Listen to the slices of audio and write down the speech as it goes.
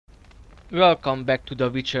Welcome back to The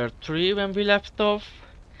Witcher 3. When we left off,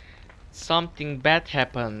 something bad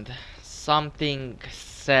happened. Something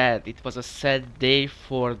sad. It was a sad day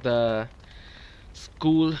for the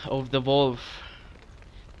School of the Wolf.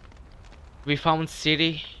 We found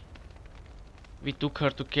Ciri. We took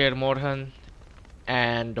her to Kaer Morhen,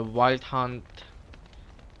 and the Wild Hunt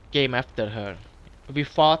came after her. We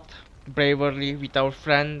fought bravely with our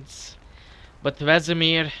friends, but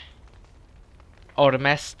Vesemir, our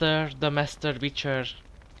master, the Master Witcher,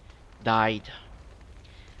 died.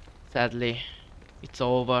 Sadly, it's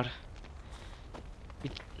over.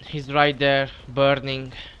 He's right there,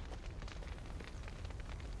 burning.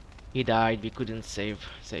 He died. We couldn't save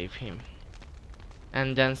him.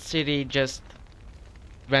 And then Ciri just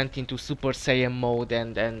went into Super Saiyan mode,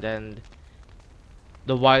 and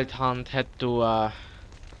the Wild Hunt had to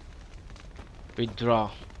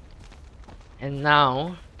withdraw. And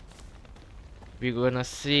now we're gonna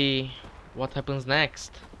see what happens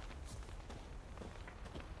next.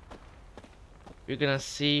 We're gonna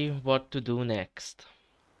see what to do next.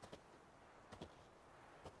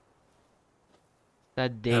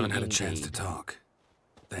 That day Haven't had a chance to indeed. talk.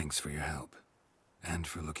 Thanks for your help. And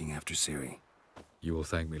for looking after Ciri. You will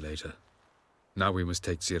thank me later. Now we must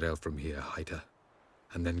take Zirel from here, hide her,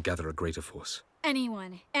 and then gather a greater force.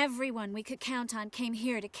 Anyone, everyone we could count on came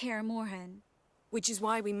here to Kaer Morhen. Which is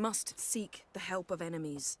why we must seek the help of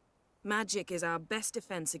enemies. Magic is our best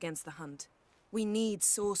defense against the hunt. We need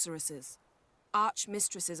sorceresses.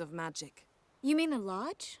 Archmistresses of magic. You mean the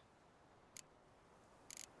Lodge?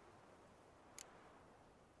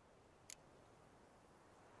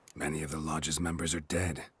 Many of the Lodge's members are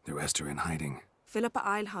dead. The rest are in hiding. Philippa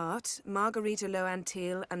Eilhart, Margarita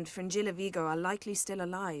Loantil, and Fringilla Vigo are likely still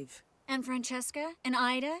alive. And Francesca and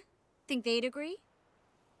Ida? Think they'd agree?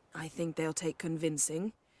 I think they'll take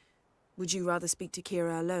convincing. Would you rather speak to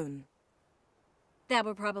Kira alone? That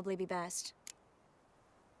would probably be best.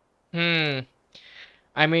 I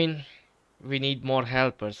mean, we need more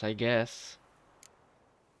helpers, I guess.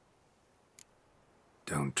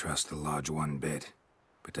 Don't trust the Lodge one bit.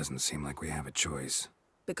 But doesn't seem like we have a choice.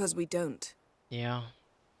 Because we don't. Yeah.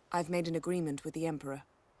 I've made an agreement with the Emperor.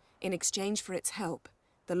 In exchange for its help,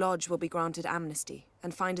 the Lodge will be granted amnesty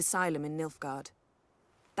and find asylum in Nilfgaard.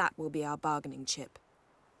 That will be our bargaining chip.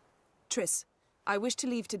 Triss, I wish to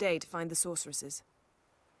leave today to find the sorceresses.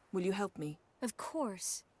 Will you help me? Of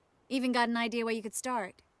course. Even got an idea where you could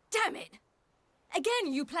start. Damn it!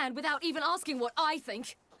 Again you planned without even asking what I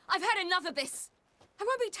think. I've had enough of this. I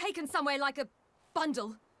won't be taken somewhere like a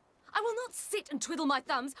bundle. I will not sit and twiddle my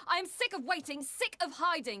thumbs. I am sick of waiting, sick of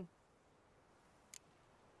hiding.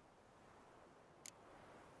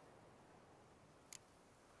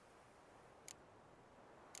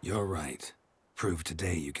 You're right. Prove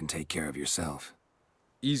today you can take care of yourself.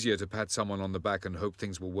 Easier to pat someone on the back and hope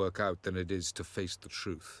things will work out than it is to face the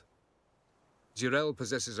truth. Zirel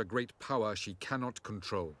possesses a great power she cannot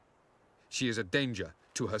control. She is a danger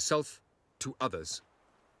to herself, to others.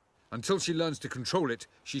 Until she learns to control it,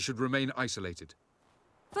 she should remain isolated.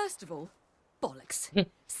 First of all, bollocks.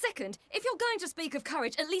 Second, if you're going to speak of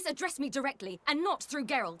courage, at least address me directly, and not through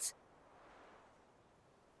Geralt.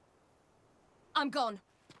 I'm gone.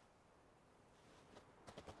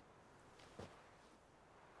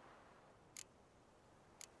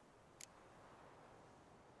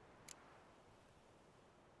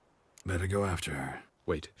 Better go after her.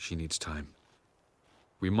 Wait, she needs time.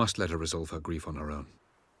 We must let her resolve her grief on her own.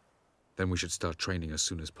 Then we should start training as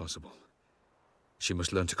soon as possible. She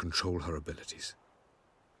must learn to control her abilities.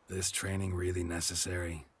 This training really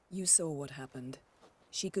necessary? You saw what happened.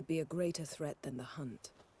 She could be a greater threat than the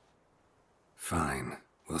hunt. Fine.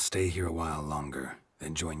 We'll stay here a while longer,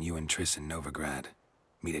 then join you and Triss in Novigrad.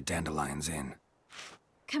 Meet at Dandelion's Inn.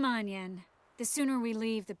 Come on, Yen. The sooner we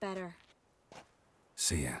leave, the better.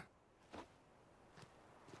 See ya.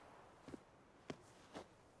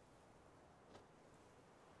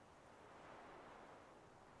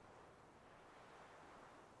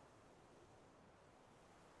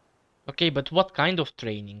 Okay, but what kind of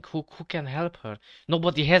training? Who can help her?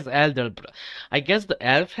 Nobody has Elder Blood. I guess the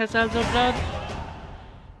elf has Elder Blood?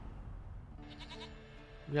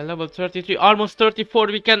 We are level 33, almost 34.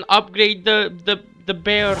 We can upgrade the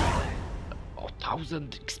bear. Oh,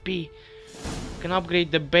 1000 XP. We can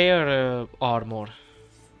upgrade the bear armor.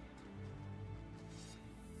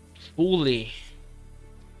 Fully.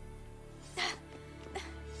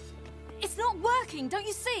 It's not working, don't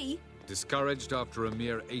you see? Discouraged after a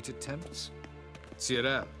mere 8 attempts?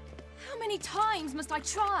 Zirel, How many times must I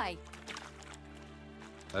try?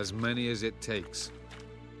 as many as it takes.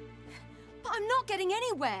 But I'm not getting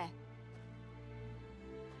anywhere.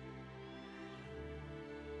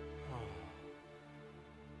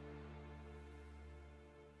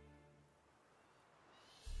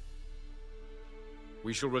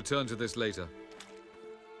 We shall return to this later.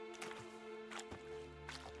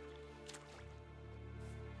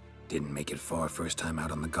 Didn't make it far first time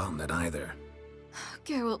out on the gauntlet either.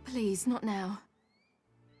 Geralt, please, not now.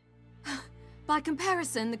 By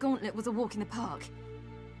comparison, the gauntlet was a walk in the park.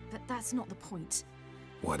 But that's not the point.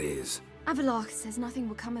 What is? Avalok says nothing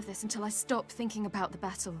will come of this until I stop thinking about the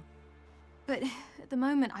battle. But at the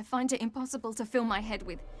moment, I find it impossible to fill my head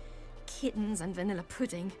with kittens and vanilla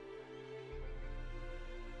pudding.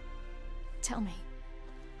 Tell me,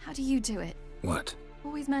 how do you do it? What?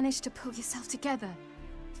 Always manage to pull yourself together.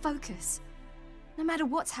 Focus. No matter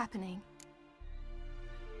what's happening.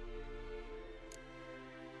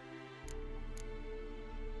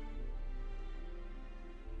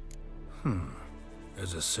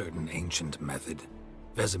 There's a certain ancient method.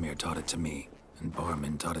 Vesemir taught it to me, and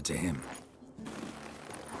Barman taught it to him.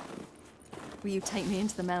 Will you take me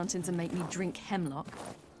into the mountains and make me drink hemlock?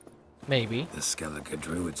 Maybe. The Skellige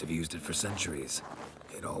druids have used it for centuries.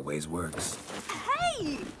 It always works.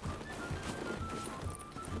 Hey!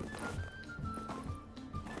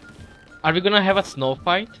 Are we gonna have a snow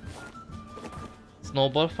fight?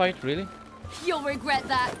 Snowball fight, really? You'll regret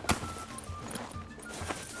that.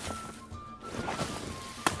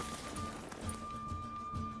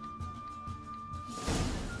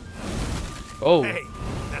 Oh, Hey,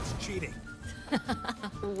 that's cheating.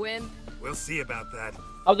 Wimp. We'll see about that.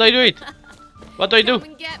 how do I do it? What do I do? Come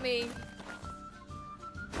and get me.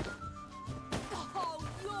 Oh,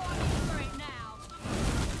 you're in for it now.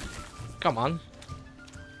 Come on.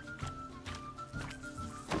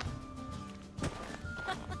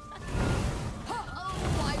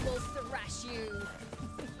 Oh, I will thrash you.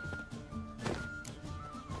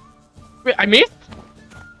 Wait, I missed?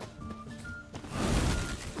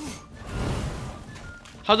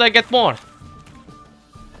 How do I get more?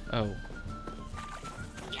 Oh.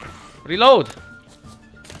 Reload!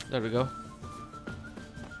 There we go.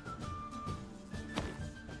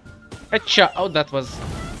 Headshot! Oh, that was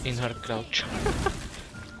in her crouch.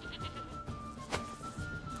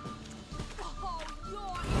 Oh,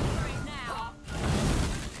 you're in for it now.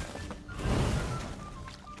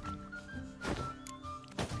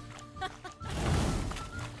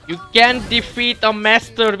 You can't defeat a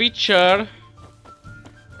Master Witcher.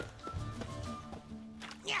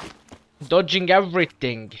 Dodging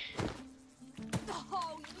everything.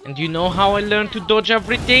 And you know how I learned to dodge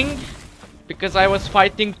everything? Because I was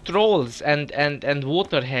fighting trolls and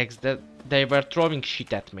water hags that they were throwing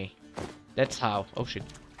shit at me. That's how. Oh shit.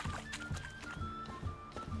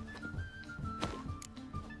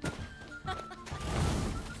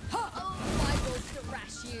 Oh, I will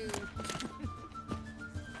thrash you.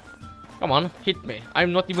 Come on, hit me.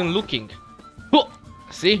 I'm not even looking. Huh!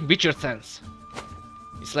 See? Witcher sense.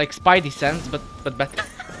 It's like Spidey sense, but better.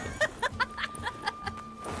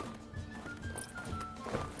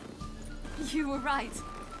 You were right.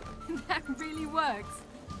 That really works.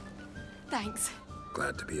 Thanks.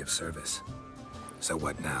 Glad to be of service. So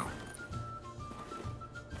what now?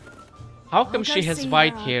 How come I'll she go has see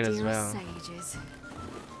white where our hair as dearest well? sages.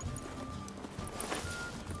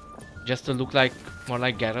 Just to look like more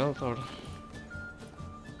like Geralt, or?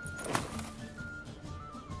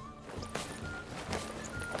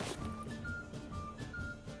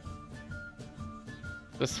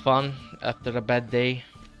 It was fun after a bad day.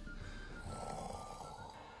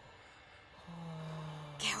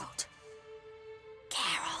 Geralt.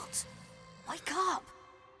 Geralt. Wake up.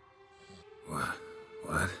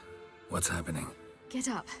 What? What's happening? Get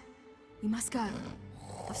up. You must go.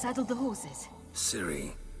 I've saddled the horses.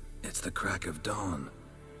 Ciri, it's the crack of dawn.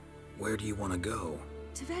 Where do you want to go?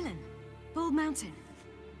 To Velen. Bald Mountain.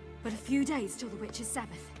 But a few days till the Witch's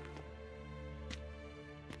Sabbath.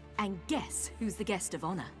 And guess who's the guest of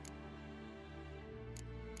honor?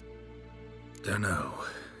 Dunno.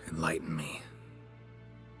 Enlighten me.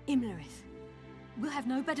 Imlerith. We'll have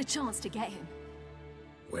no better chance to get him.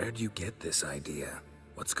 Where'd you get this idea?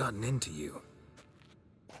 What's gotten into you?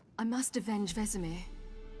 I must avenge Vesemir.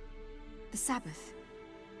 The Sabbath.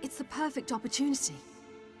 It's the perfect opportunity.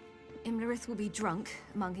 Imlerith will be drunk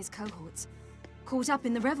among his cohorts, caught up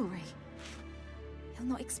in the revelry. He'll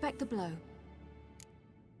not expect the blow.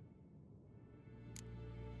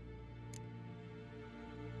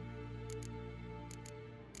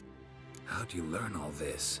 How'd you learn all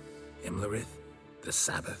this? Imlerith? The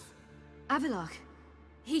Sabbath? Avalok.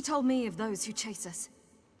 He told me of those who chase us.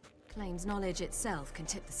 Claims knowledge itself can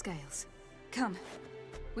tip the scales. Come.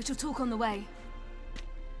 We shall talk on the way.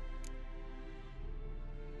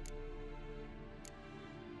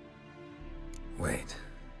 Wait.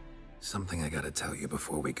 Something I gotta tell you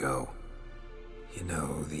before we go. You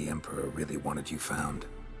know, the Emperor really wanted you found.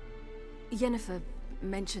 Yennefer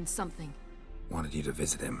mentioned something. Wanted you to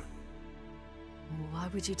visit him. Why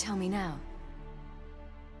would you tell me now?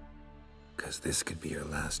 'Cause this could be your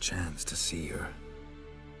last chance to see your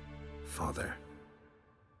father.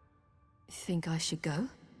 Think I should go?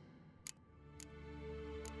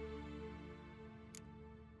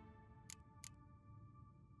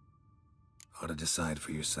 Ought to decide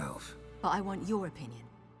for yourself. But I want your opinion.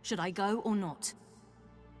 Should I go or not?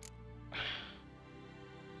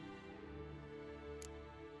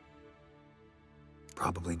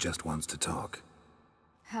 Probably just wants to talk.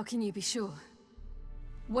 How can you be sure?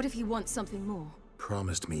 What if he wants something more?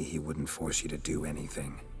 Promised me he wouldn't force you to do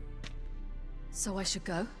anything. So I should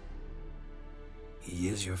go? He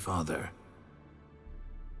is your father.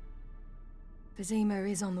 Vizima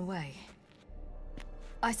is on the way.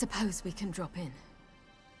 I suppose we can drop in.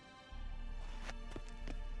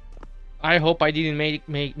 I hope I didn't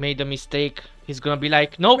made a mistake. He's gonna be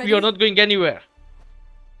like, nope, Ready? you're not going anywhere.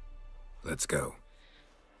 Let's go.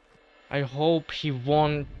 I hope he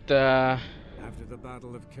won't After the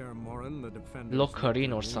Battle of Kaer Morhen, the defenders lock her licked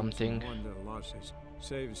in their or wounds and something. mourned their losses,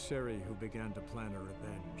 save Ciri, who began to plan her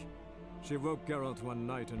revenge. She woke Geralt one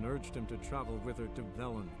night and urged him to travel with her to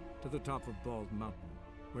Velen, to the top of Bald Mountain,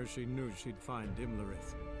 where she knew she'd find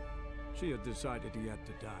Imlerith. She had decided he had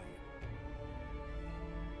to die.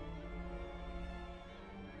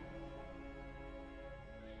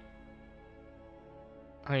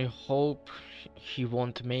 I hope he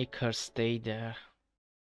won't make her stay there.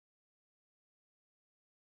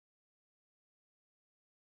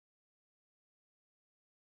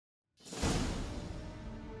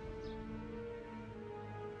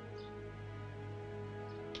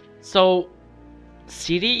 So,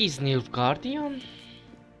 Ciri is Nilfgaardian?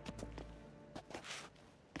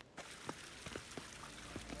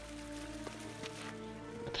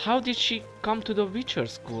 But how did she come to the Witcher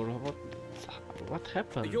school? What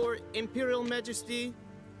happened? Your Imperial Majesty,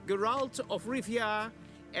 Geralt of Rivia,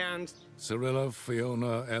 and Cyrilla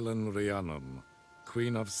Fiona Ellen Rhiannon,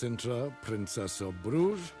 Queen of Sintra, Princess of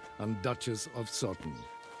Bruges, and Duchess of Sutton,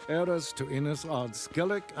 heiress to Innis Ard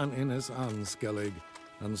Skellig and Innis Anne Skellig,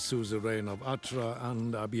 and suzerain of Atra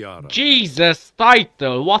and Abiara. Jesus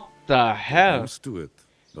title, what the hell? Comes to it.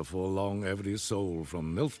 Before long, every soul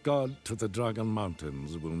from Nilfgaard to the Dragon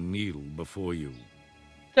Mountains will kneel before you.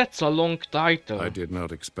 That's a long title. I did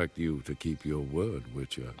not expect you to keep your word,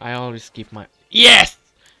 Witcher. I always keep my... Yes!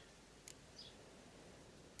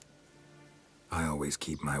 I always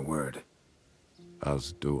keep my word.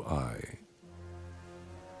 As do I.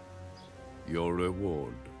 Your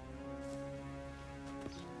reward.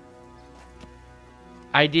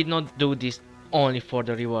 I did not do this only for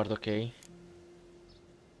the reward, okay?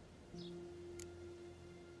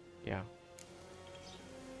 Yeah.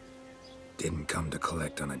 Didn't come to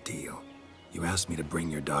collect on a deal. You asked me to bring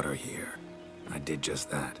your daughter here. I did just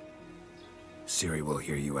that. Ciri will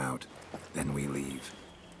hear you out. Then we leave.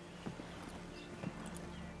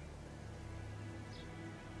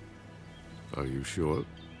 Are you sure?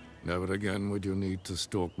 Never again would you need to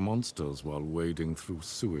stalk monsters while wading through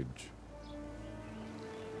sewage.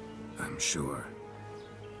 I'm sure.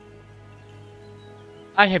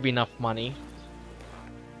 I have enough money.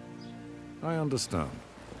 I understand.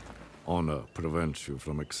 Honor prevents you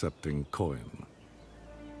from accepting coin.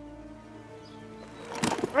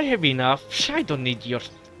 I have enough. I don't need your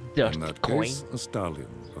dirt In that coin. case, a stallion,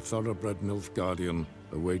 a thoroughbred Nilfgaardian,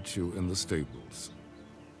 awaits you in the stables.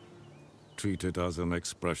 Treat it as an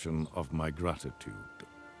expression of my gratitude.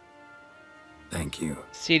 Thank you.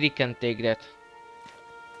 Ciri can take that.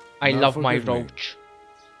 I Now love my forgive me. roach.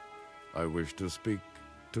 I wish to speak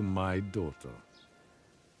to my daughter.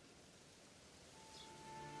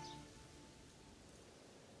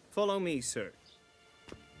 follow me, sir.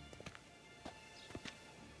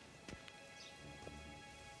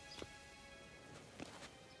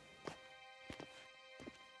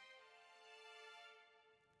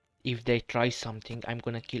 If they try something, I'm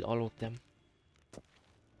gonna kill all of them.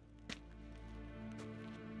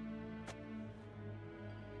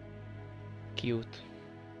 Cute.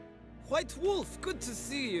 White Wolf, good to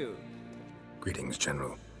see you. Greetings,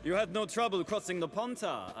 General. You had no trouble crossing the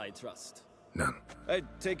Pontar, I trust. None. I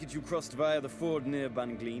take it you crossed via the ford near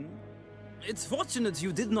Banglin? It's fortunate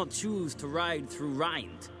you did not choose to ride through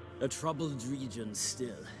Rind, a troubled region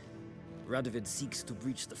still. Radovid seeks to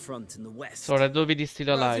breach the front in the west. So Radovid is still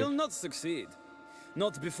But alive. he'll not succeed.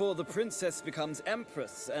 Not before the princess becomes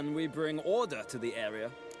empress and we bring order to the area.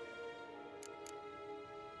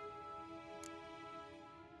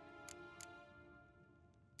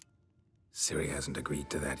 Ciri hasn't agreed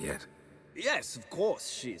to that yet. Yes, of course,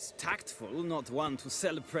 she's tactful, not one to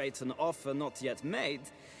celebrate an offer not yet made.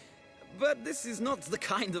 But this is not the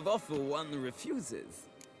kind of offer one refuses.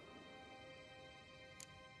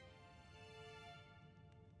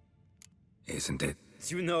 Isn't it?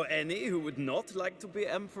 Do you know any who would not like to be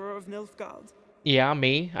Emperor of Nilfgaard? Yeah,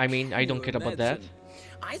 me. I mean, I don't You care about that. imagine.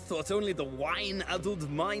 I thought only the wine-addled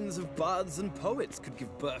minds of bards and poets could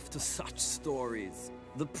give birth to such stories.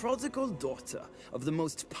 The prodigal daughter of the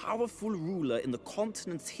most powerful ruler in the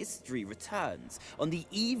continent's history returns on the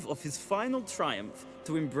eve of his final triumph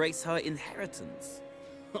to embrace her inheritance.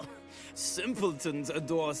 Simpletons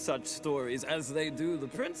adore such stories as they do the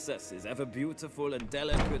princesses, ever beautiful and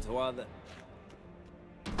delicate while the...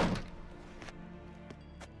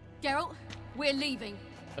 Geralt, we're leaving.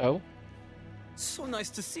 Oh? So nice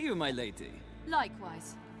to see you, my lady.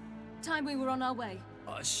 Likewise. Time we were on our way.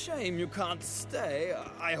 A shame you can't stay.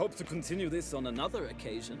 I hope to continue this on another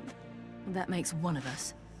occasion. That makes one of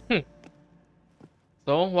us.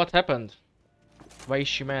 So, what happened? Why is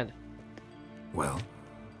she mad? Well,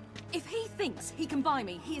 If he thinks he can buy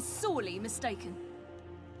me, he is sorely mistaken.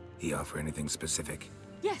 he offer anything specific?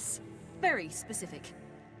 Yes, very specific.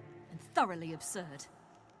 And thoroughly absurd.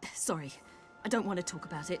 Sorry, I don't want to talk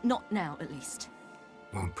about it. Not now, at least.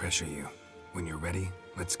 Won't pressure you. When you're ready,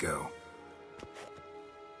 let's go.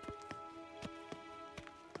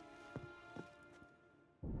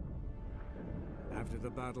 After the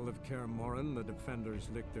Battle of Kaer Morhen, the defenders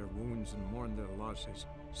licked their wounds and mourned their losses,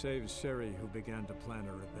 save Ciri, who began to plan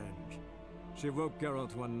a revenge. She woke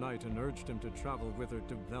Geralt one night and urged him to travel with her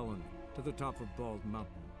to Velen, to the top of Bald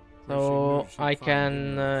Mountain. where she So, knew she'd I find can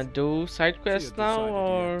Imlerith. do side She had quests now, decided he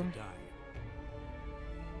had or... to die.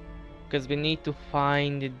 Because we need to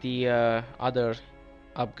find the other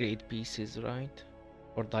upgrade pieces, right?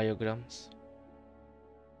 Or diagrams.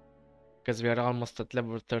 Because we are almost at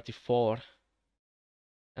level 34.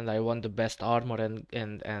 And I want the best armor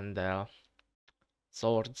and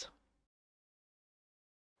swords.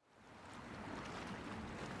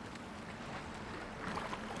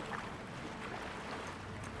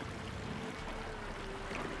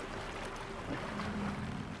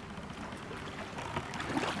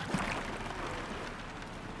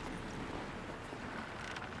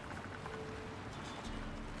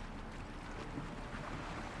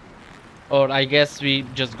 Or I guess we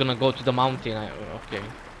just gonna go to the mountain. Okay.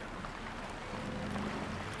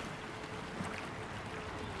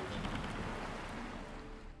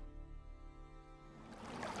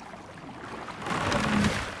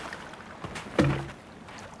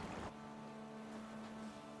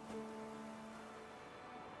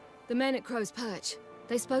 The men at Crow's Perch,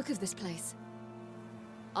 they spoke of this place.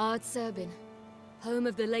 Ard Serbin, home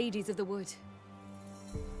of the Ladies of the Wood.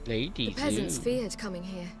 Ladies. The peasants ew. feared coming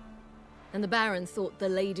here. And the Baron thought the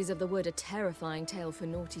Ladies of the Wood a terrifying tale for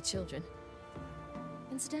naughty children.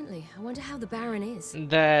 Incidentally, I wonder how the Baron is.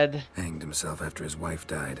 Dead. Hanged himself after his wife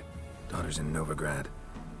died. Daughter's in Novigrad.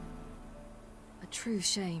 A true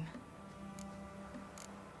shame.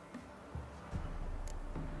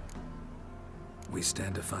 We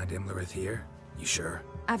stand to find Imlerith here? You sure?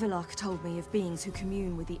 Avalok told me of beings who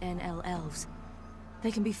commune with the NL elves.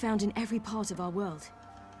 They can be found in every part of our world.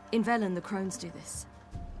 In Velen, the crones do this.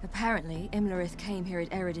 Apparently, Imlerith came here at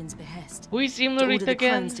Eredin's behest. Who is To order Imlerith the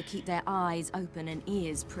again? crones to keep their eyes open and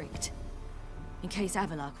ears pricked. In case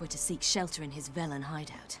Avalok were to seek shelter in his Velen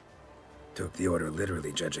hideout. Took the order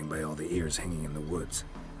literally, judging by all the ears hanging in the woods.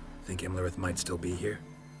 Think Imlerith might still be here?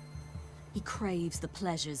 He craves the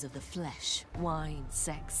pleasures of the flesh, wine,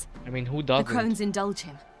 sex. I mean, who The doesn't? crones indulge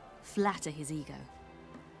him, flatter his ego.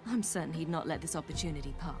 I'm certain he'd not let this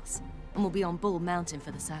opportunity pass, and will be on Bull Mountain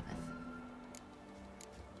for the Sabbath.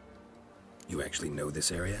 You actually know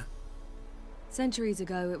this area? Centuries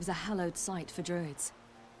ago, it was a hallowed site for druids.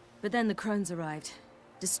 But then the crones arrived,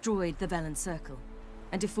 destroyed the Velen Circle,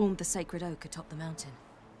 and deformed the sacred oak atop the mountain.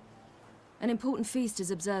 An important feast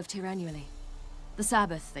is observed here annually. The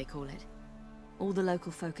Sabbath, they call it. All the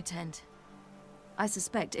local folk attend. I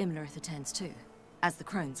suspect Imlerith attends too, as the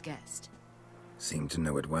crone's guest. Seem to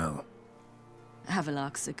know it well.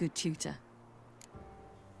 Avalok's a good tutor.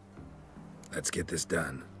 Let's get this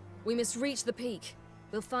done. We must reach the peak.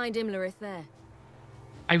 We'll find Imlerith there.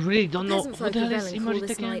 I really don't know Peasant who folk the of hell is Velen call Imlerith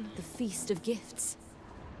this again. night the Feast of Gifts.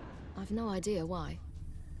 I've no idea why.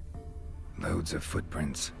 Loads of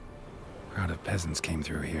footprints. Crowd of peasants came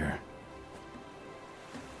through here.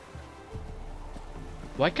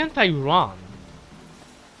 Why can't I run?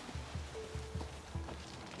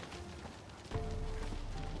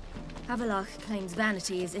 Avalok claims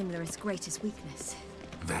vanity is Imlerith's greatest weakness.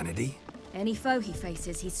 Vanity? Any foe he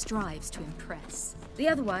faces, he strives to impress. The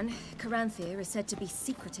other one, Caranthir, is said to be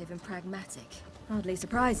secretive and pragmatic. Hardly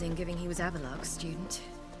surprising, given he was Avalok's student.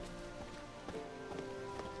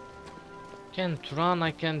 Can't run,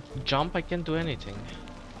 I can't jump, I can't do anything.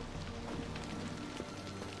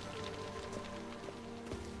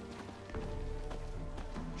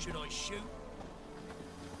 Should I shoot?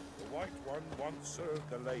 The White One once served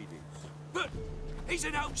the ladies. But he's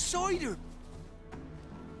an outsider.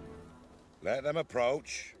 Let them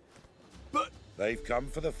approach. But They've come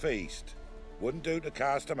for the feast. Wouldn't do to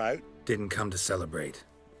cast them out. Didn't come to celebrate.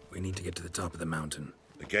 We need to get to the top of the mountain.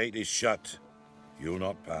 The gate is shut. You'll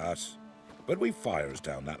not pass. But we've fires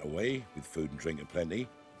down that away, with food and drink aplenty.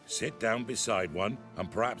 Sit down beside one, and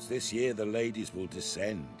perhaps this year the ladies will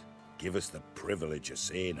descend. Give us the privilege of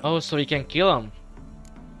seeing them. Oh, so we can kill him.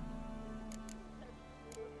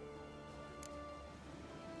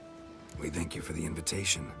 We thank you for the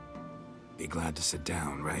invitation. Be glad to sit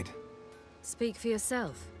down, right? Speak for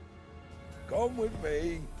yourself. Come with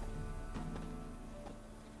me.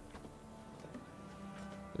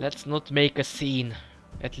 Let's not make a scene.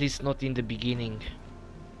 At least not in the beginning.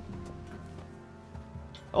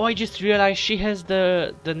 Oh, I just realized she has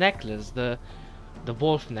the necklace, the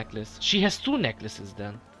wolf necklace. She has two necklaces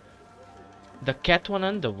then. The cat one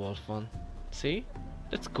and the wolf one. See?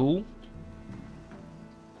 That's cool.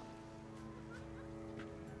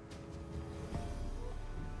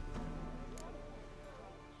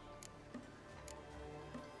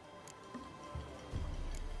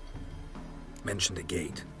 Mentioned a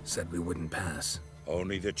gate. Said we wouldn't pass.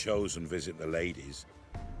 Only the chosen visit the ladies.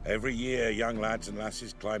 Every year, young lads and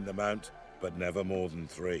lasses climb the mount, but never more than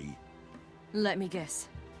 3. Let me guess.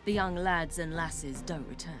 The young lads and lasses don't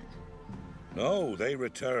return. No, they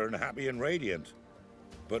return happy and radiant.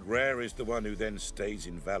 But rare is the one who then stays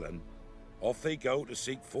in Velen. Off they go to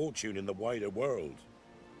seek fortune in the wider world.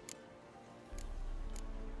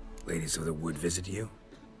 Ladies of the Wood visit you?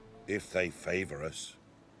 If they favor us.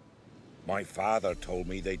 My father told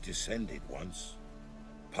me they descended once.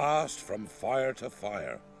 Passed from fire to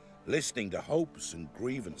fire, listening to hopes and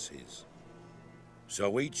grievances.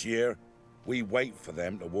 So each year, we wait for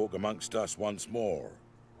them to walk amongst us once more.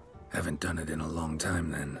 Haven't done it in a long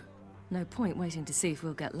time then. No point waiting to see if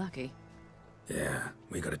we'll get lucky. Yeah,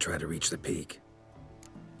 we gotta try to reach the peak.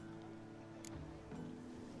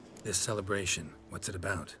 This celebration, what's it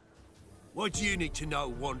about? What do you need to know,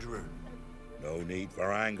 Wanderer? No need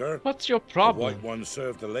for anger. What's your The problem? White Ones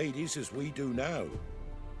serve the ladies as we do now.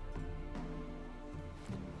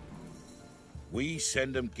 We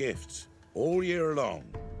send them gifts all year long.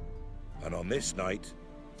 And on this night,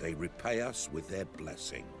 they repay us with their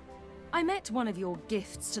blessing. I met one of your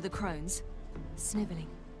gifts to the crones. Sniveling.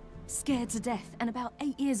 Scared to death and about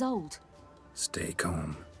 8 years old. Stay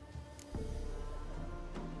calm.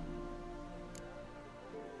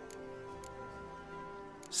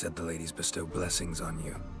 Said the ladies bestow blessings on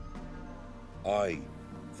you. Aye,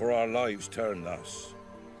 for our lives turn thus.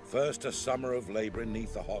 First a summer of labouring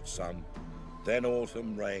neath the hot sun, then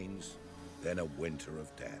autumn rains, then a winter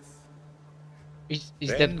of death. Is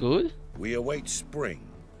Then that good? We await spring,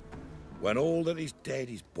 when all that is dead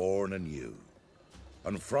is born anew.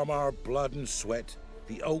 And from our blood and sweat,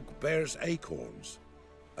 the oak bears acorns.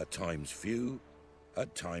 At times few,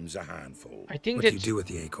 at times a handful. I think What do you that's do with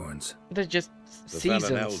the acorns? that's just The Velen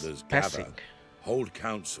seasons elders passing. gather, hold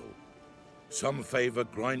council. Some favor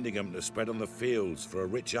grinding them to spread on the fields for a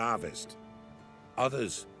rich harvest.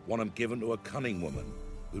 Others want them given to a cunning woman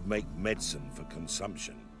who'd make medicine for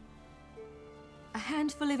consumption. A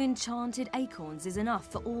handful of enchanted acorns is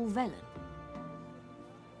enough for all Velen.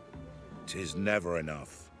 'Tis never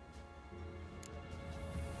enough.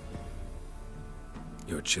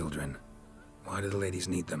 Your children. Why do the ladies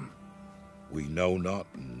need them? We know not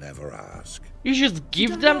and never ask. You just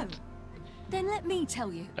give Don't them. know. Then let me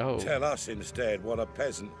tell you. Oh, Tell us instead what a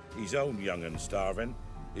peasant, his own young and starving,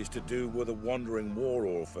 is to do with a wandering war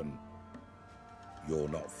orphan. You're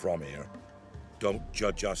not from here. Don't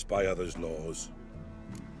judge us by others' laws.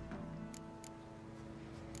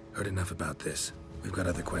 Heard enough about this. We've got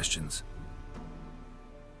other questions.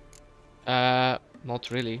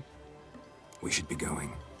 not really. We should be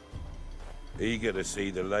going. Eager to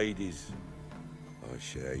see the ladies. I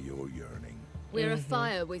share your yearning. We're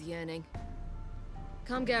afire with yearning.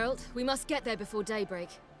 Come, Geralt. We must get there before daybreak.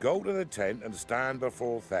 Go to the tent and stand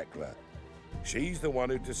before Thekla. She's the one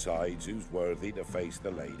who decides who's worthy to face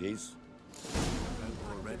the ladies.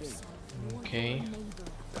 Okay.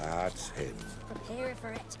 That's him. Prepare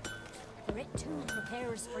for it. For it too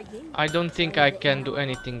prepares for you. I don't think I can do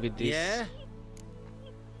anything with this. Yeah?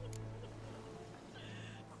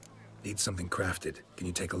 Need something crafted. Can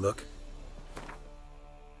you take a look?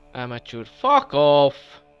 Amateur. Fuck off!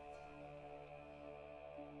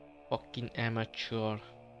 Fucking amateur.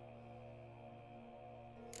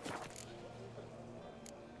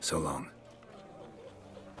 So long.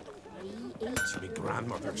 My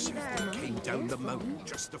grandmother said they came down the mountain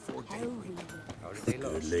just before daybreak.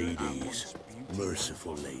 Good ladies,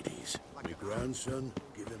 merciful ladies. My grandson,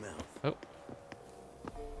 give him out. Oh.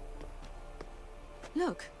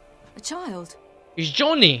 Look, a child. It's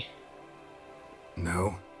Johnny!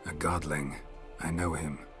 No, a godling. I know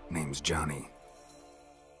him. Name's Johnny.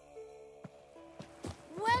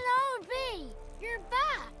 Well, old B, you're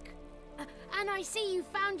back. And I see you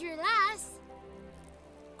found your lass.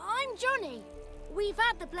 I'm Johnny. We've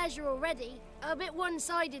had the pleasure already. A bit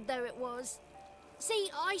one-sided though it was. See,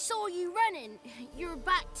 I saw you running. Your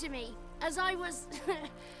back to me. As I was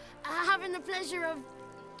having the pleasure of...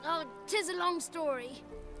 Oh, 'tis a long story.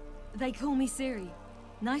 They call me Siri.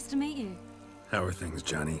 Nice to meet you. How are things,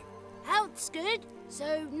 Johnny? Health's good,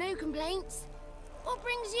 so no complaints. What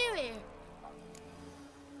brings you here?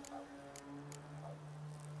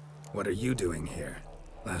 What are you doing here?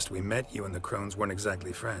 Last we met, you and the crones weren't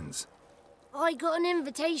exactly friends. I got an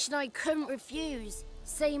invitation I couldn't refuse,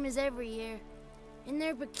 same as every year. In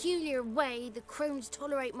their peculiar way, the crones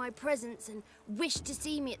tolerate my presence and wish to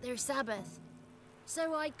see me at their Sabbath.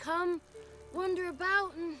 So I come, wander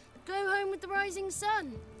about, and go home with the rising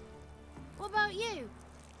sun. What about you?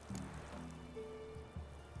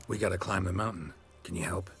 We gotta climb the mountain. Can you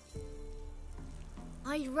help?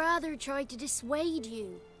 I'd rather try to dissuade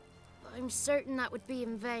you, but I'm certain that would be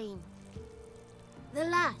in vain. The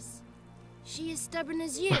lass, she as stubborn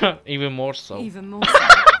as you. Even more so. Even more so.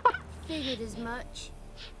 Figured as much.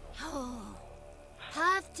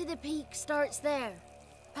 Path to the peak starts there,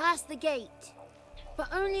 past the gate. But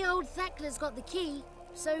only old Thekla's got the key,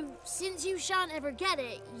 so since you shan't ever get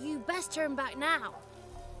it, you best turn back now.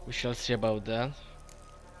 We shall see about that.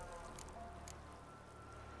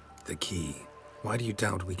 The key. Why do you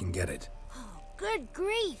doubt we can get it? Good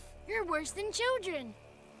grief, you're worse than children.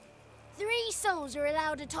 3 souls are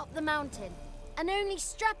allowed atop the mountain, and only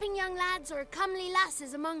strapping young lads or comely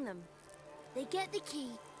lasses among them. They get the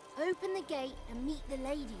key, open the gate, and meet the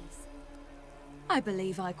ladies. I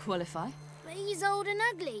believe I qualify. But he's old and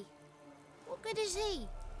ugly. What good is he?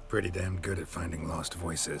 Pretty damn good at finding lost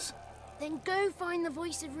voices. Then go find the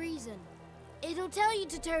voice of reason. It'll tell you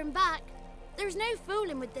to turn back. There's no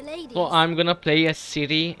fooling with the ladies. So I'm gonna play as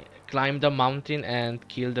Ciri, climb the mountain and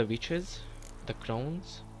kill the witches, the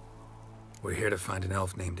crones. We're here to find an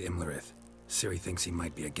elf named Imlerith. Ciri thinks he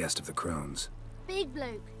might be a guest of the crones. Big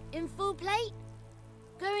bloke, in full plate?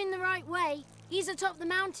 Going the right way. He's atop the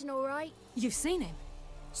mountain, all right. You've seen him?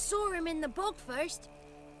 Saw him in the bog first.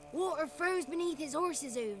 Water froze beneath his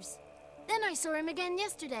horse's hooves. Then I saw him again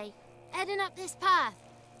yesterday, heading up this path.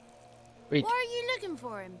 Wait. Why are you looking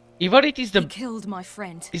for him? Ivarit is the... He killed my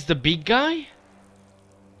friend. Is the big guy?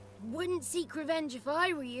 Wouldn't seek revenge if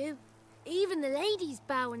I were you. Even the ladies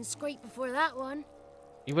bow and scrape before that one.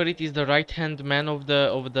 Ivarit is the right-hand man of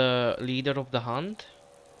the leader of the hunt.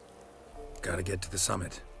 Gotta get to the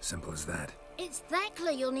summit. Simple as that. It's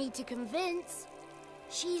Thekla you'll need to convince.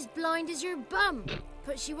 She's blind as your bum,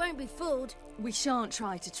 but she won't be fooled. We shan't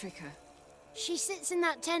try to trick her. She sits in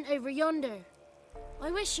that tent over yonder.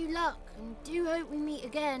 I wish you luck, and do hope we meet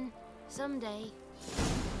again, someday.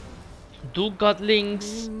 Do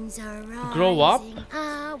godlings grow up,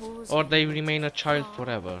 or they remain a child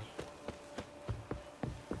forever?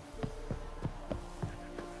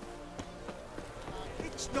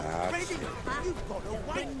 It's not ready. You've got to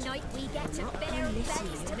wait. The night we get to bear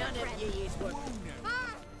bellies to the friend.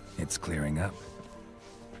 It's clearing up.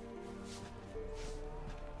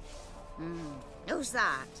 Who's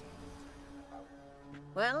that?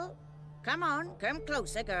 Well, come on, come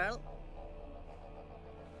closer, girl.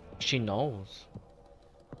 She knows.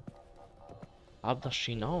 How does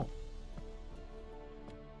she know?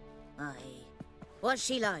 Aye. What's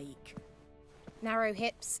she like? Narrow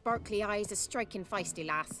hips, sparkly eyes, a striking feisty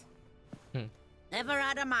lass. Never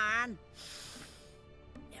had a man?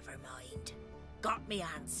 Never mind. Got me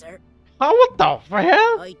answer. Oh, what the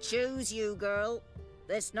hell? I choose you, girl.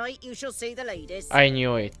 This night you shall see the ladies. I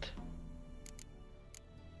knew it.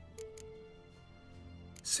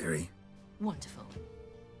 Ciri? Wonderful.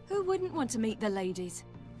 Who wouldn't want to meet the ladies?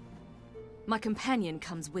 My companion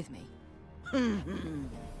comes with me.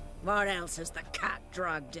 What else has the cat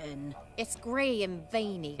dragged in? It's grey and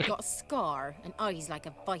veiny, got a scar, and eyes like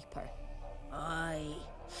a viper. Aye.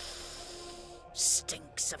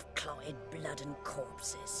 Stinks of clotted blood and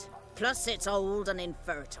corpses. Plus it's old and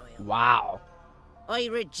infertile. Wow. I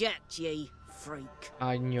reject ye, freak.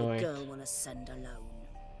 I knew the it. girl wanna send alone.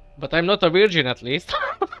 But I'm not a virgin, at least.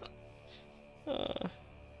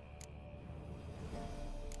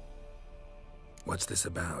 What's this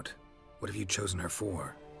about? What have you chosen her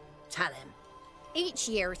for? Tell him. Each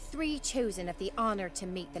year, 3 chosen have the honor to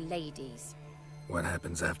meet the ladies. What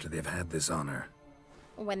happens after they've had this honor?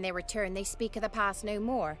 When they return, they speak of the past no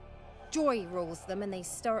more. Joy rules them and they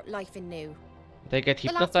start life anew. They get The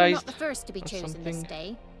lads hypnotized. were not the first to be chosen this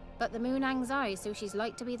day, but the moon hangs high, so she's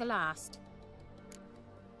like to be the last.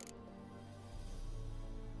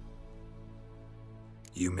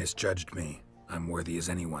 You misjudged me. I'm worthy as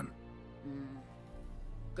anyone.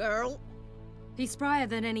 Girl? He's sprier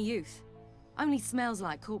than any youth. Only smells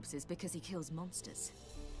like corpses because he kills monsters.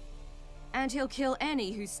 And he'll kill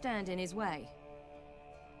any who stand in his way.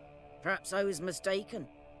 Perhaps I was mistaken.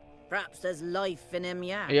 Perhaps there's life in him,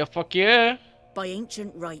 yeah. Yeah, fuck yeah. By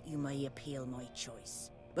ancient right, you may appeal my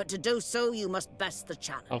choice. But to do so, you must best the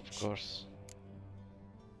challenge. Of course.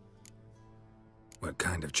 What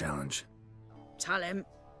kind of challenge? Tell him.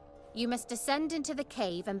 You must descend into the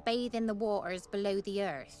cave and bathe in the waters below the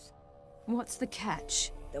earth. What's the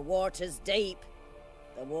catch? The water's deep.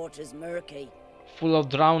 The water's murky. Full of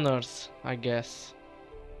drowners, I guess.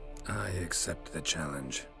 I accept the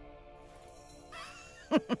challenge.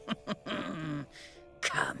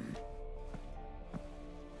 Come.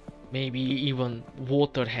 Maybe even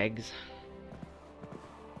water hags.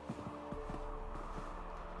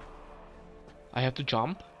 I have to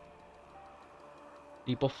jump.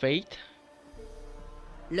 Leap of faith.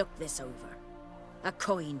 Look this over. A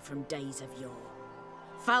coin from days of yore.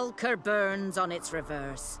 Falker burns on its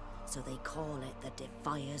reverse, so they call it the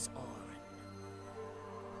Defier's Oran.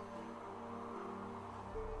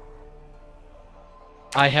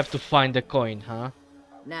 I have to find the coin, huh?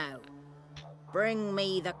 Now, bring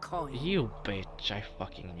me the coin. You bitch, I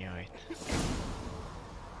fucking knew it.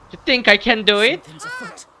 You think I can do it? Something's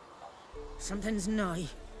afoot. Something's nigh.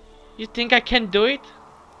 You think I can do it?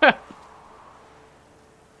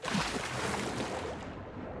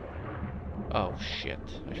 Oh shit,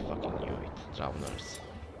 I fucking knew it. Drowners.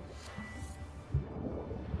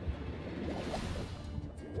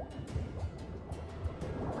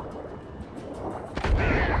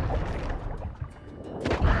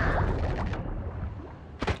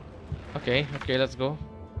 Okay, okay, let's go.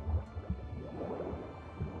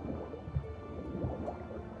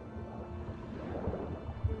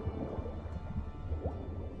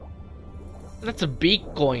 That's a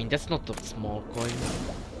big coin, that's not a small coin.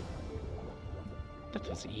 That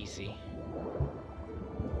was easy.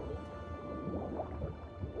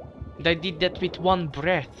 And I did that with one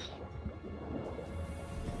breath.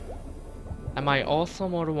 Am I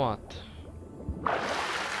awesome or what?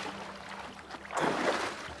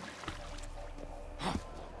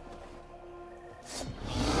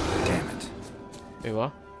 Damn it. Wait,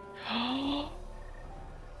 what?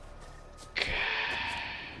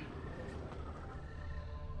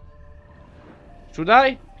 Should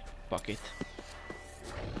I? Fuck it.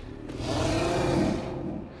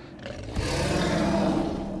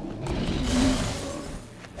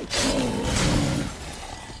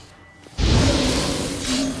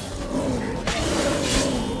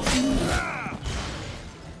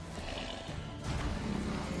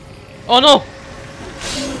 Oh no!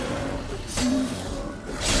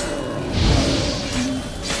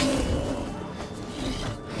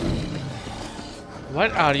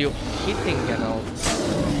 What are you hitting at all?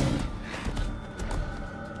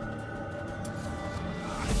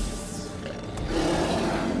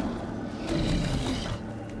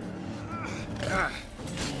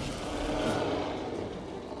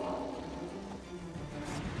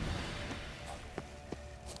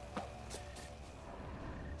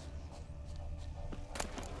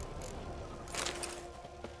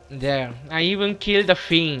 There, I even killed a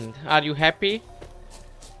fiend. Are you happy?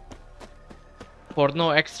 For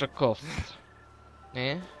no extra cost.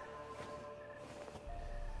 Eh?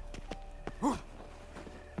 It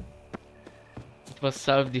was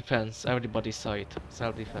self-defense. Everybody saw it.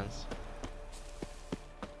 Self-defense.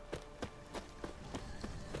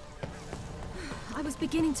 I was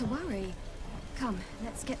beginning to worry. Come,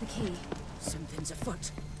 let's get the key. Something's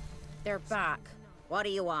afoot. They're back. What do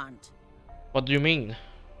you want? What do you mean?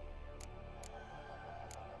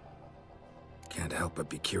 Can't help but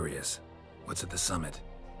be curious. What's at the summit?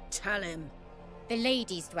 Tell him. The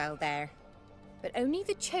ladies dwell there, but only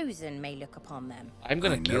the chosen may look upon them. I'm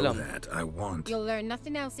gonna kill know him. That. I want. You'll learn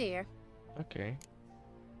nothing else here. Okay.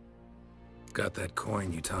 Got that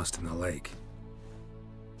coin you tossed in the lake.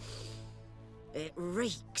 It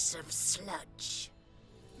reeks of sludge.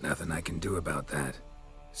 Nothing I can do about that.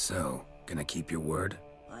 So, gonna keep your word?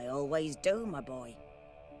 I always do, my boy.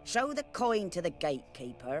 Show the coin to the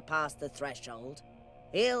gatekeeper past the threshold.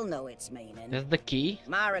 He'll know its meaning. That's the key?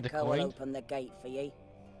 Marika will open the gate for ye.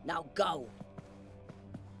 Now go.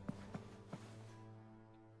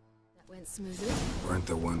 That went smoothly. Weren't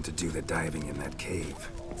the one to do the diving in that cave.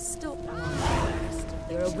 Stop.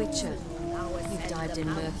 You're a witcher. You've dived in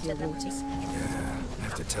murkier waters. Yeah, I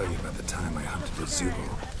have to tell you about the time I hunted a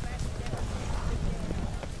Zubul.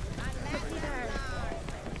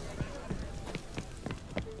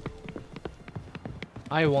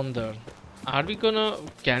 I wonder,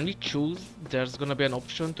 can we choose? There's gonna be an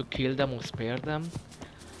option to kill them or spare them.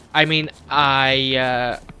 I mean,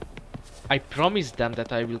 I promised them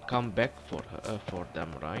that I will come back for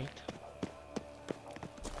them, right?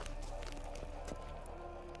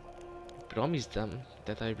 I promised them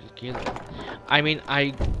that I will kill them. I mean,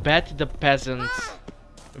 I bet the peasants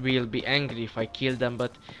will be angry if I kill them,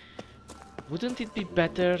 but wouldn't it be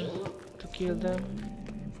better to kill them?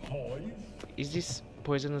 Is this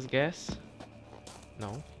poisonous gas?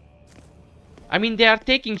 No. I mean, they are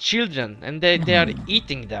taking children and they are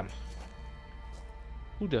eating them.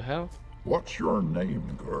 Who the hell? What's your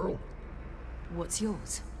name, girl? What's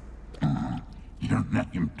yours? Your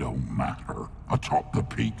name don't matter. Atop the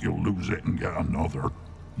peak, you'll lose it and get another.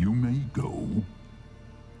 You may go.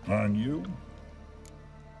 And you?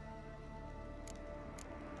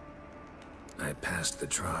 I passed the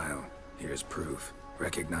trial. Here's proof.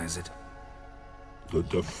 Recognize it? The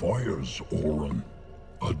Defiers, Orin.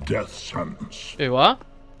 A death sentence. Wait, what?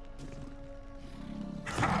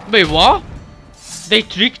 Wait, what? They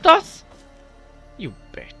tricked us? You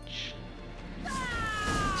bitch.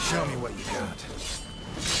 Show me what you got.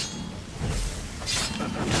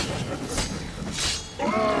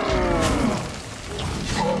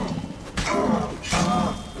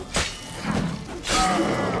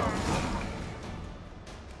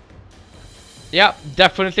 Yeah,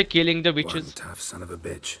 definitely killing the witches. One tough son of a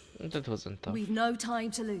bitch. That wasn't tough. We've no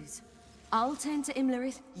time to lose. I'll tend to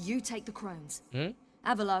Imlerith, you take the crones.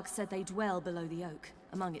 Avalok said they dwell below the oak,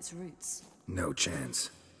 among its roots. No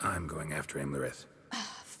chance. I'm going after Imlerith.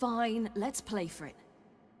 Fine, let's play for it.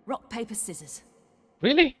 Rock, paper, scissors.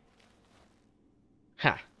 Really?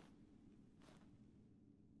 Ha.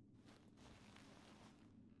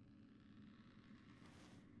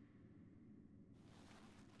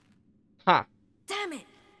 Ha. Damn it!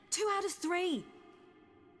 2 out of 3.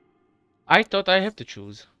 I thought I have to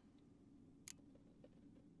choose.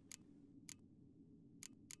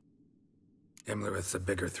 Imlerith's a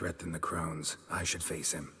bigger threat than the crones. I should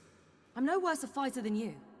face him. I'm no worse a fighter than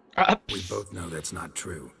you. We both know that's not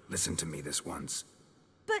true. Listen to me this once.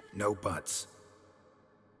 But... No buts.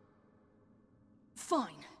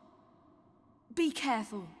 Fine. Be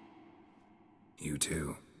careful. You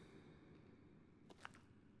too.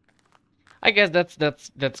 I guess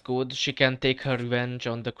that's good. She can take her revenge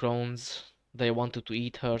on the crones. They wanted to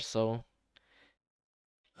eat her, so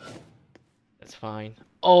that's fine.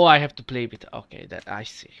 Oh, I have to play with. Okay, that I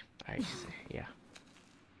see. I see. Yeah.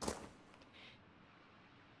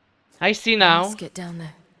 I see now. Let's get down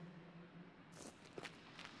there.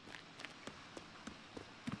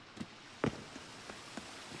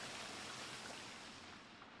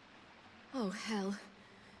 Oh hell.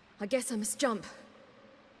 I guess I must jump.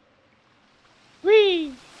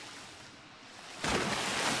 Whee!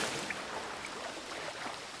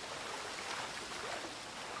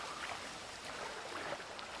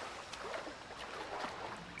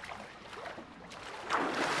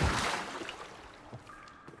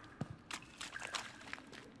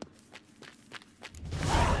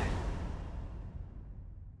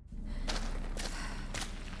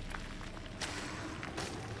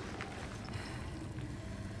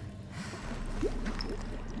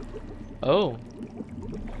 Oh.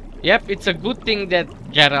 Yep, it's a good thing that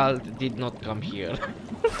Geralt did not come here.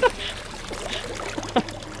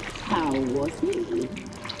 How was he?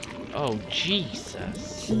 Oh,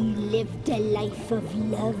 Jesus. He lived a life of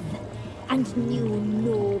love and knew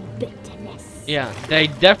no bitterness. Yeah, they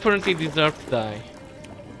definitely deserve to die.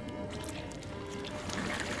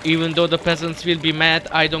 Even though the peasants will be mad,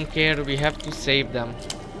 I don't care, we have to save them.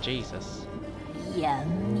 Jesus.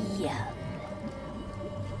 Yum, yum.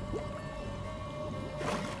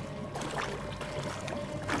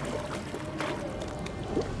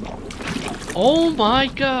 Oh my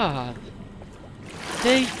god!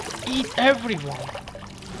 They eat everyone!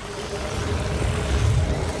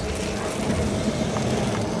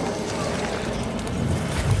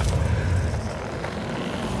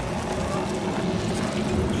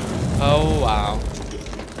 Oh wow.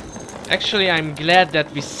 Actually, I'm glad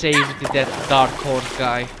that we saved that dark horse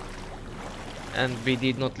guy. And we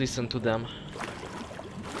did not listen to them.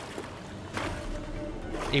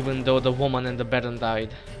 Even though the woman and the Baron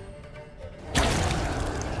died.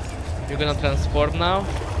 You're gonna transport now?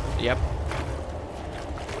 Yep.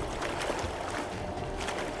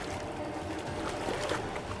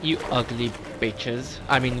 You ugly bitches.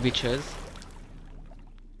 I mean witches.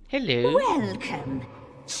 Hello. Welcome,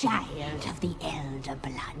 child of the Elder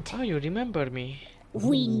Blood. Oh, you remember me.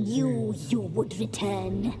 We knew you would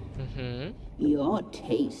return. Your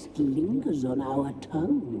taste lingers on our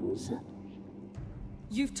tongues.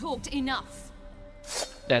 You've talked enough.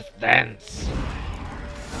 Let's dance.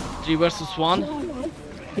 3 versus 1.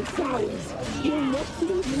 It's ours. You'll not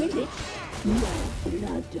leave with it. Your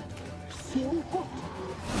blood, so hot,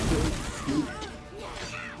 so sweet.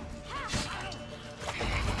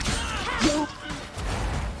 You're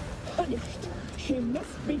punished. She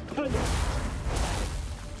must be punished.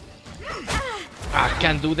 I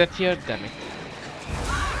can't do that here, damn it.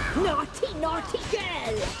 Naughty, naughty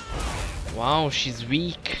girl! Wow, she's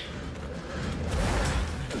weak.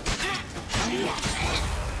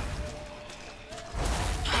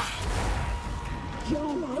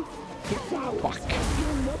 Your life is ours.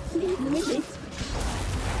 You'll not leave with it.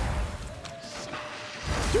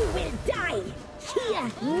 You will die! Here,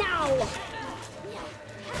 now!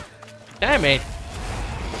 Damn it.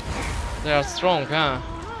 They are strong, huh?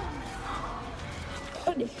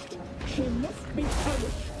 Punished. She must be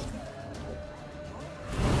punished.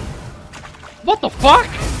 What the fuck?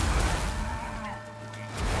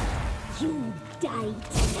 You died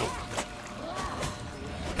tonight.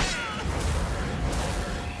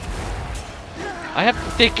 I have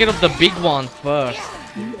to take care of the big one first.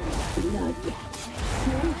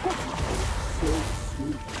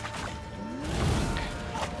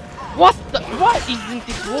 What the? Why isn't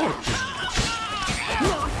it working?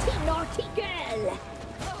 Naughty, naughty girl!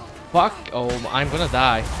 Fuck. Oh, I'm gonna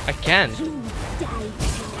die. I can't. You died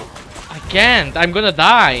tonight. I can't. I'm gonna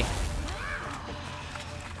die.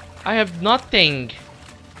 I have nothing.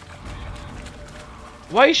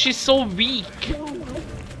 Why is she so weak? Your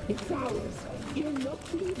life, it's ours. You'll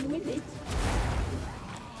not leave with it.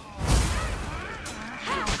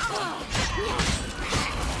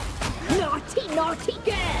 Naughty, naughty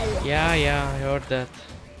girl! Yeah, I heard that.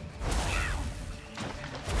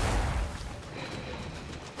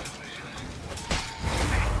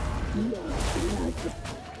 Your blood,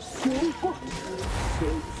 so hot, so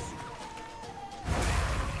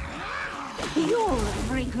You'll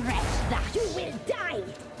regret that. You will die!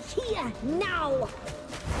 Here, now!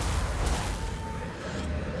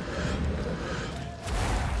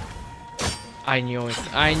 I knew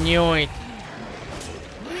it. I knew it.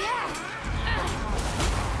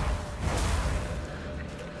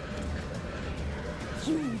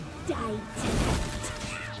 You died tonight.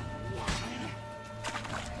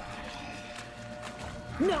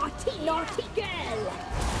 Naughty, naughty girl!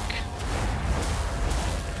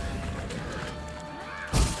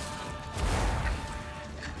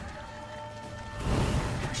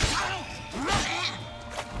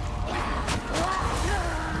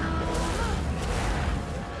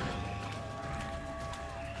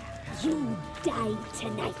 You died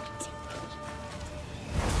tonight.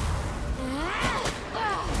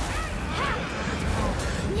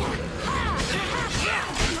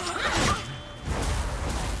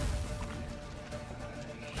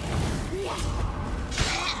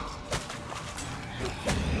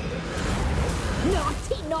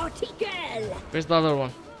 Naughty, naughty girl! Where's the other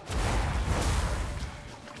one?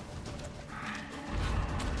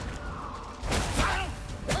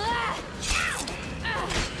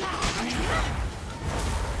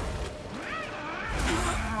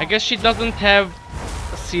 I guess she doesn't have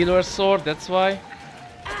a silver sword, that's why.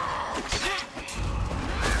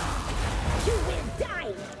 You will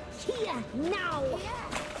die! Here, now!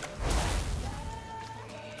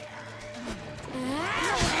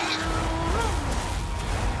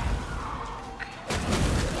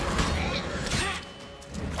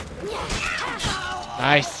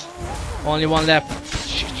 Nice. Only one left.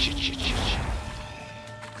 Shit.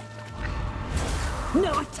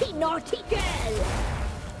 Naughty, naughty girl!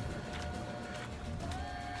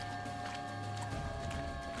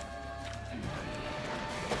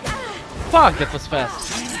 Fuck, that was fast.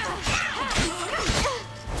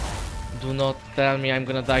 Do not tell me I'm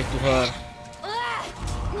gonna die to her.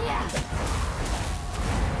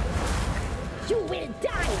 You will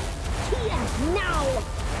die! Here, now!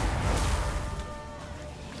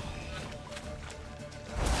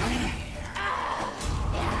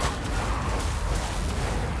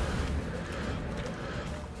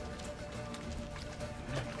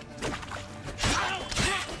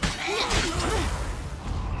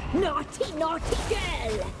 Naughty, naughty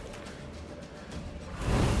girl!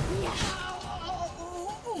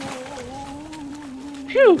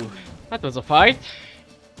 Phew! That was a fight.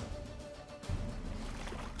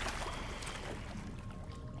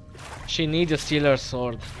 She needs a Stealer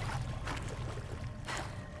sword.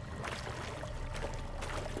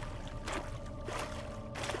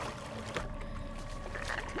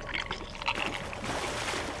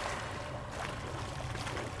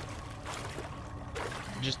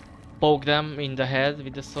 Just poke them in the head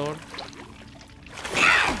with the sword.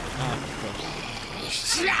 Ah, of course.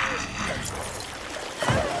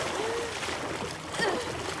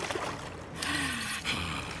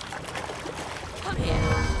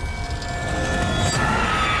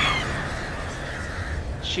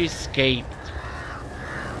 She escaped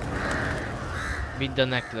with the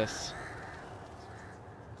necklace.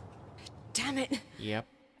 Damn it! Yep.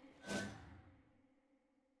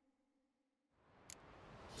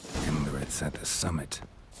 Imlerith's at the summit.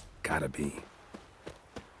 Gotta be.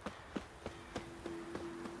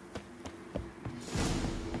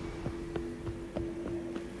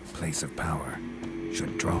 Place of power.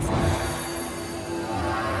 Should draw from it.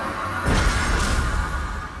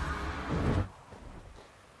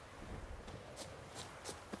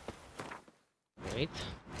 Wait.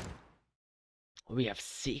 We have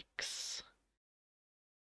 6.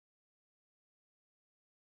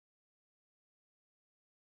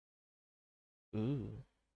 Ooh.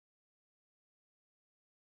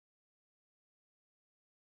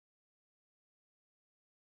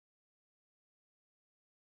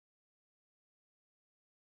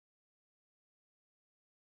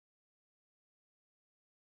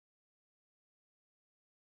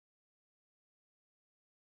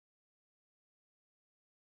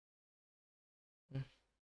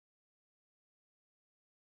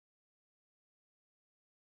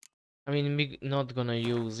 I mean, we're not gonna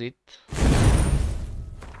use it.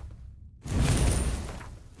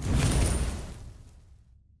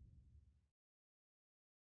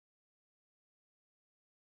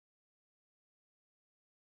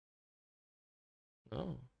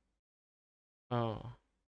 No. Oh.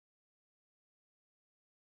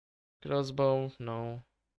 Crossbow, no.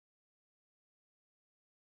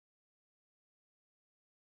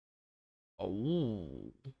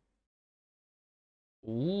 Oh.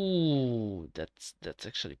 Ooh, that's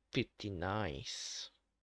actually pretty nice.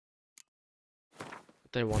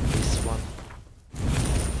 But I want this one.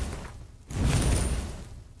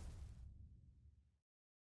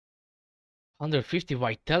 Under 50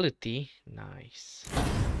 vitality, nice.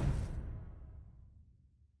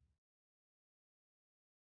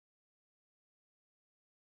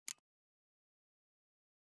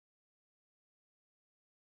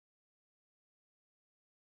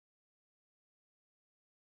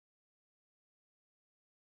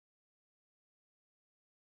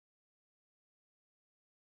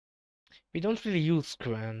 We don't really use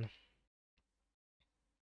Cran.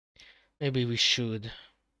 Maybe we should.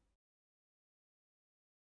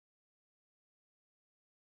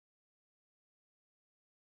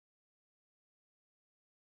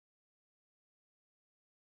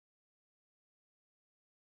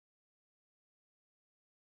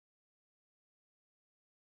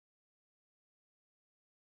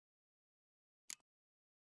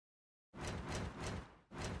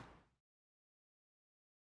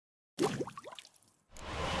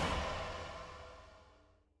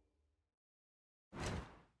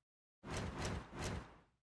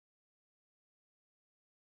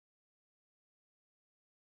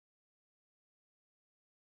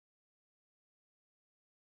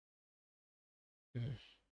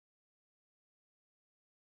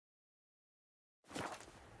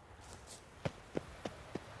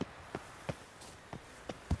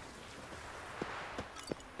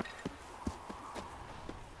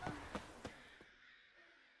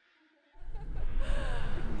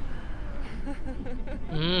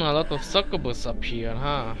 A lot of succubus up here,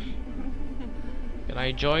 huh? Can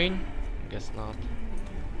I join? Guess not.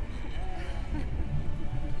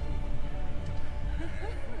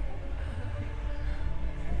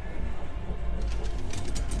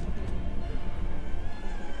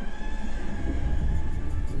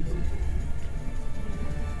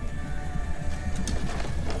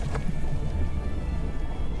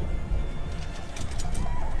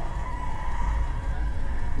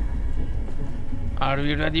 Are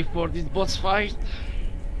we ready for this boss fight?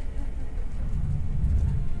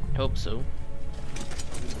 Hope so.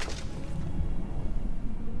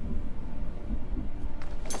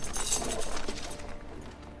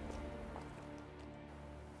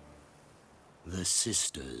 The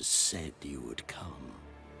sisters said you would come.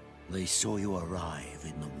 They saw you arrive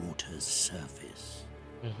in the water's surface.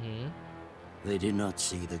 They did not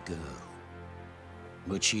see the girl,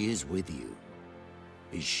 but she is with you.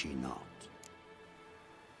 is she not?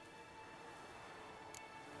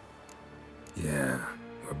 Yeah,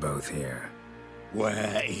 we're both here.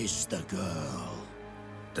 Where is the girl?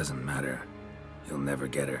 Doesn't matter. You'll never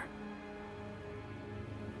get her.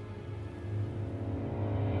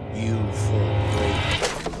 You fought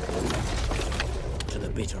bravely to the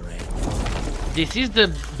bitter end. This is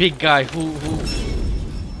the big guy who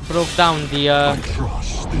broke down the I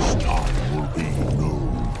trust this time will be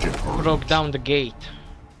no different. broke down the gate.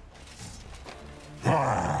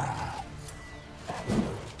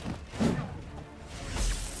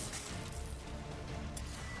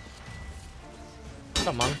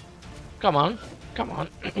 Come on. Come on. Come on.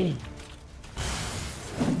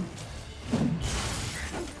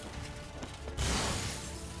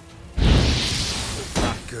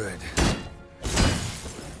 Not good.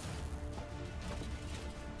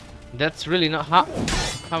 That's really not how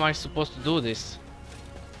am I supposed to do this?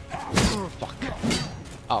 Fuck.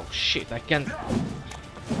 Oh shit, I can't.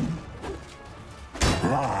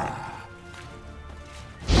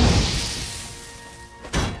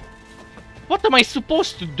 What am I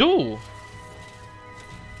supposed to do?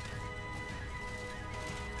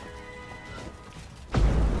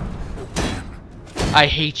 I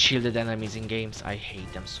hate shielded enemies in games. I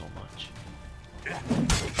hate them so much.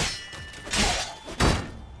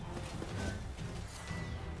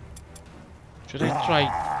 Should I try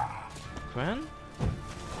Quen?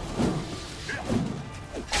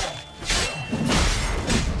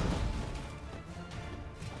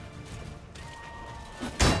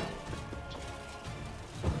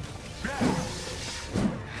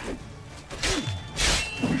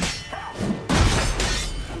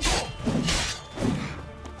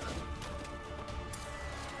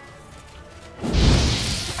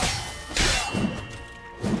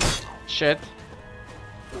 Shit.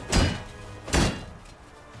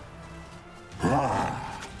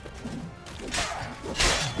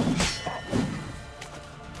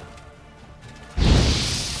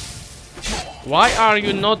 Why are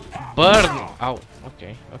you not burning? Oh,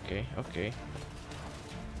 okay, okay, okay.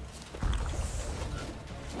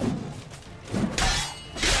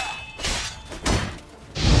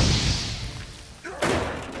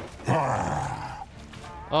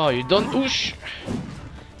 Oh, you don't whoosh.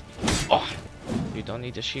 Oh, you don't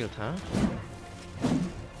need a shield, huh?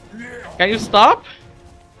 Can you stop?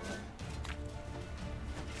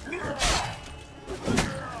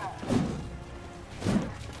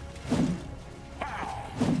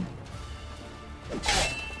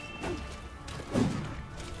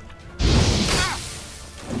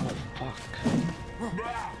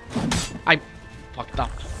 I fucked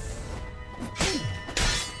up.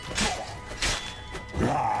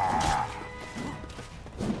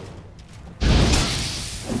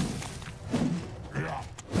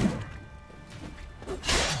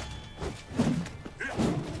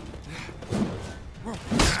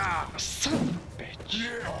 Son of a bitch.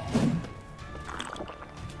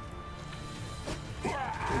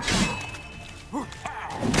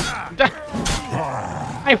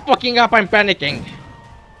 I'm fucking up, I'm panicking.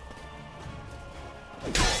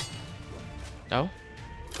 No?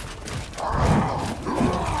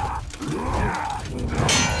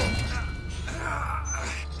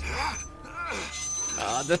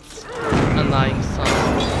 That's annoying sound.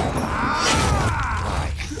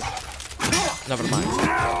 Never mind.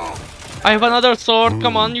 I have another sword,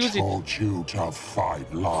 come on, use it. Who taught you to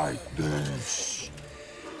fight like this?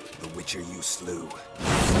 The Witcher you slew.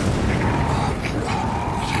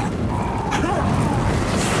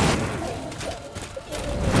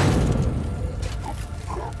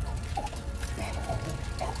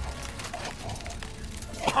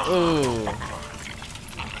 Oh.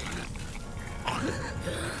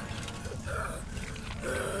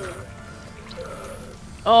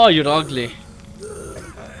 Oh, you're ugly.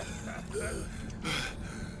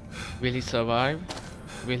 Will he survive?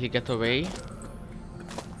 Will he get away?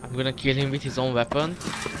 I'm gonna kill him with his own weapon.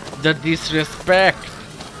 The disrespect!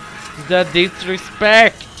 The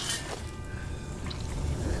disrespect!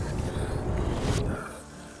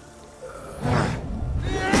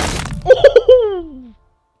 Oh!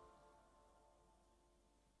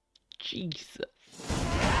 Jesus.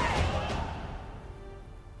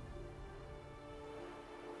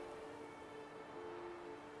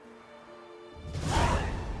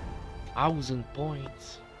 1,000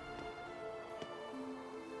 points.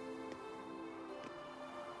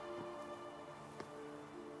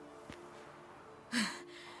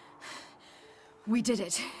 We did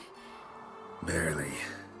it. Barely.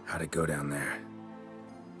 How'd it go down there?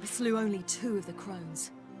 We slew only 2 of the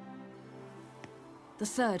crones. The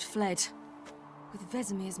third fled with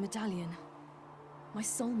Vesemir's medallion. My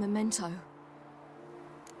sole memento.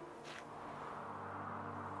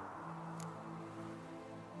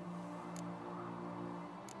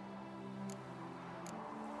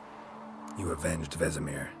 You avenged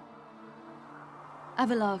Vesemir.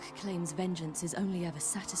 Avalark claims vengeance is only ever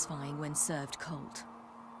satisfying when served cold.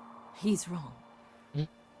 He's wrong.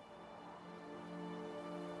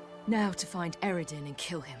 Now to find Eredin and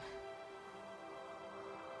kill him.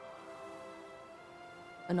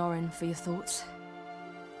 Anorin, for your thoughts?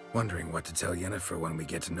 Wondering what to tell Yennefer when we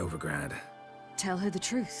get to Novigrad. Tell her the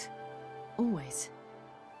truth. Always.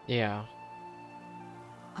 Yeah.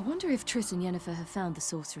 I wonder if Triss and Yennefer have found the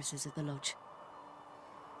sorceresses at the lodge.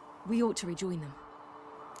 We ought to rejoin them.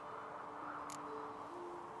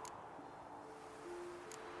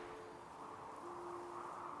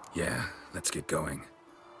 Yeah, let's get going.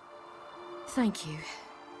 Thank you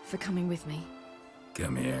for coming with me.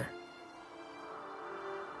 Come here.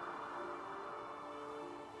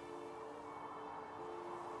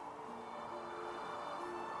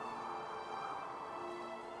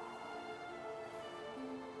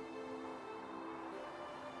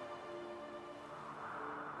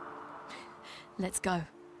 Let's go.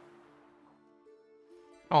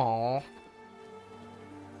 Aww.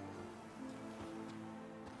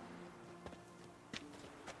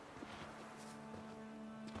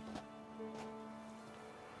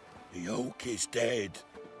 The oak is dead.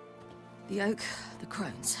 The oak, the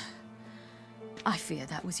crones. I fear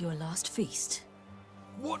that was your last feast.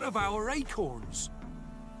 What of our acorns?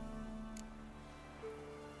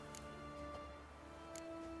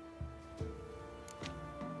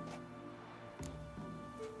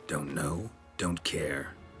 Don't know, don't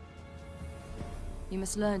care. You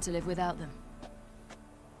must learn to live without them.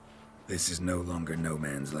 This is no longer no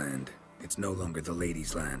man's land. It's no longer the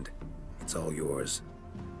lady's land. It's all yours.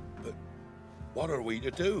 But what are we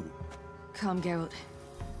to do? Come, Geralt.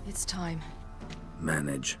 It's time.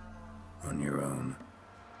 Manage. On your own.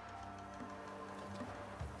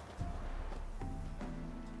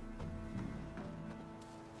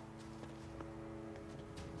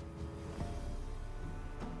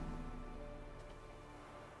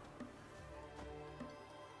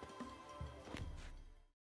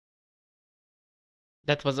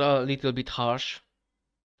 That was a little bit harsh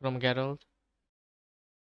from Geralt.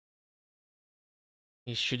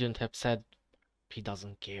 He shouldn't have said he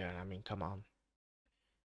doesn't care. I mean, come on.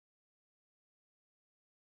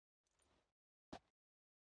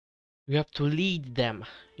 You have to lead them.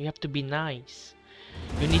 You have to be nice.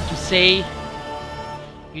 You need to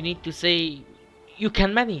say... You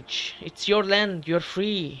can manage. It's your land. You're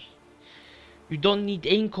free. You don't need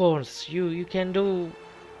acorns. You can do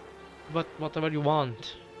whatever you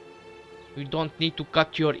want. You don't need to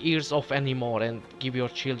cut your ears off anymore and give your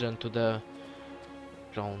children to the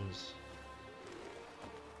drones.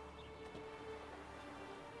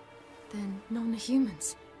 Then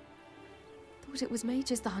non-humans. Thought it was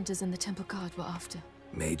mages the hunters and the temple guard were after.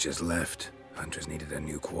 Mages left. Hunters needed a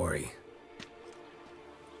new quarry.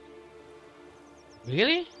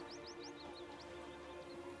 Really?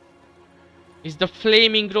 Is the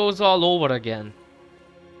flaming rose all over again?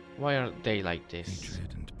 Why are they like this?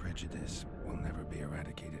 Hatred and prejudice will never be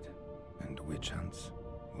eradicated, and witch hunts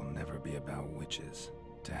will never be about witches.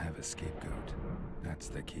 To have a scapegoat, that's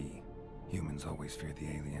the key. Humans always fear the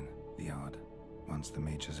alien, the odd. Once the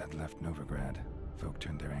mages had left Novigrad, folk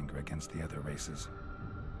turned their anger against the other races.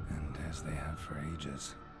 And as they have for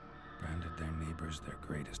ages, branded their neighbors their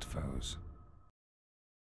greatest foes.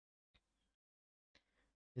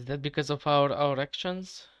 Is that because of our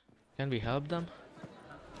actions? Can we help them?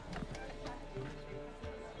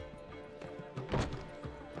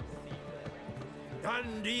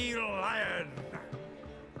 Dandelion!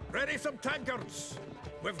 Ready some tankards!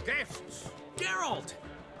 With guests! Geralt!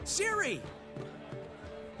 Ciri!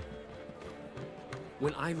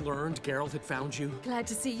 When I learned Geralt had found you... Glad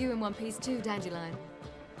to see you in one piece too, Dandelion.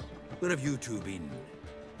 Where have you two been?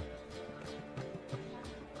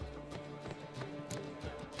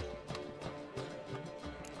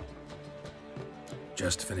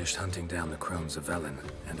 Just finished hunting down the crones of Velen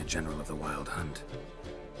and a general of the Wild Hunt.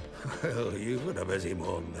 Well, you've had a busy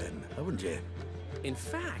morning then, haven't you? In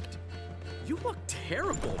fact, you look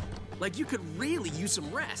terrible. Like you could really use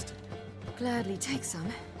some rest. Gladly take some.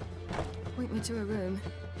 Point me to a room.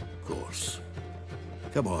 Of course.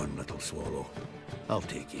 Come on, little swallow. I'll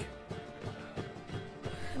take you.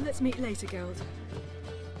 Let's meet later, Geralt.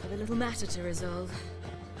 Have a little matter to resolve.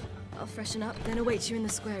 I'll freshen up, then await you in the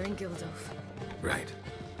square in Gildorf. Right.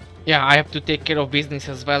 Yeah, I have to take care of business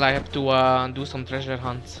as well. I have to do some treasure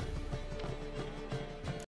hunts.